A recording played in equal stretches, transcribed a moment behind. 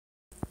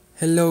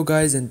Hello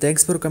guys, and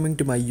thanks for coming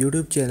to my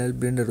YouTube channel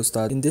Blender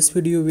Ustad. In this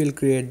video we'll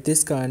create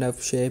this kind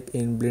of shape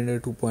in Blender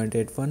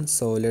 2.81.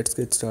 So let's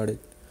get started.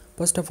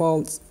 First of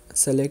all,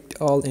 select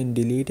all and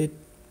delete it,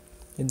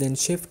 and then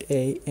shift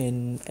A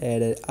and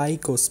add an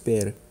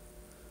icosphere.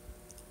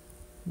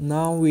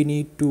 Now we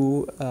need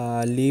to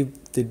leave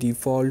the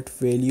default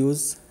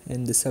values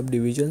and the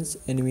subdivisions,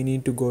 and we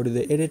need to go to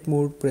the edit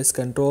mode, press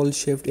Ctrl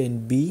Shift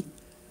and B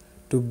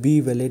to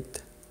bevel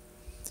it,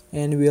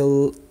 and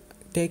we'll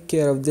take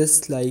care of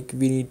this. Like,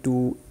 we need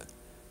to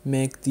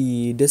make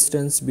the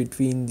distance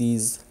between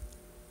these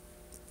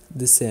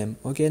the same.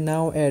 Okay,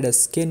 now add a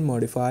skin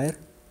modifier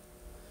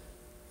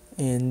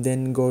and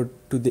then go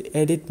to the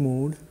edit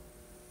mode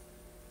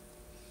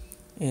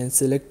and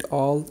select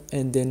all,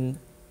 and then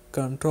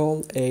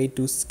Ctrl A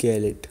to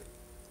scale it.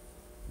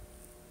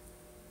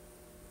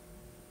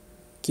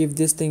 Keep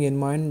this thing in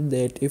mind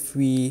that if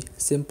we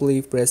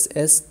simply press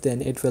S,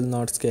 then it will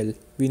not scale.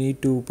 We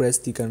need to press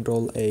the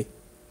Ctrl A.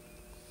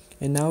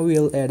 And now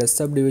we'll add a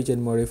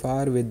subdivision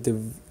modifier with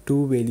the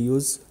two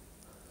values,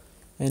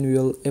 and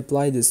we'll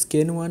apply the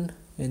skin one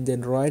and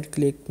then right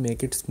click,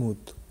 make it smooth.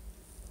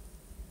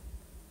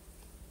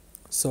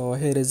 So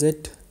here is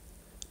it.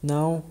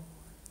 Now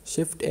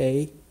shift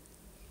A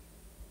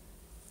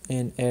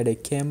and add a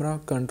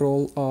camera,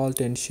 Control Alt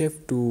and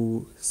Shift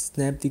to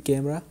snap the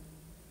camera,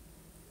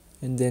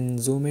 and then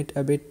zoom it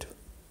a bit.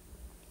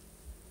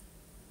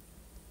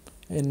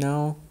 And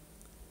now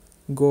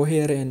go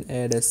here and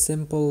add a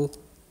simple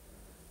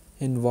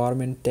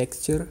environment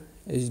texture,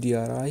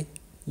 HDRI.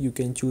 You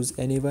can choose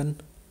anyone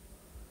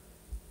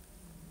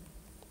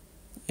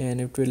and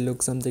it will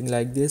look something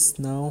like this.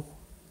 Now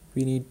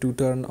we need to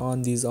turn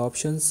on these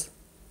options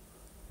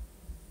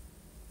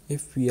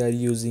if we are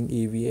using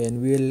Eevee,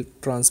 and we'll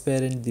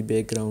transparent the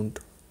background.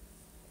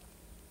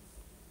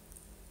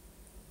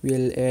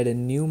 We'll add a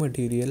new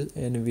material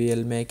and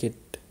we'll make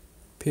it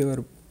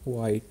pure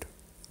white.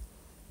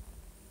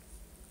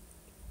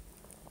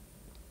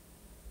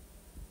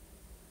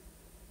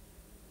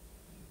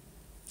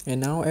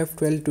 And now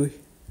F12 to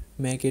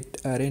make it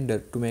a render,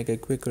 to make a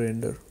quick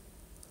render.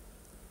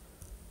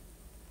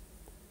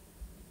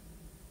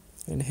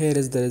 And here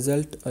is the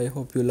result. I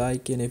hope you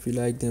like, and if you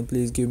like, then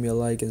please give me a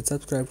like and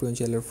subscribe to my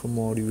channel for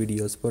more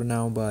videos. For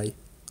now, bye.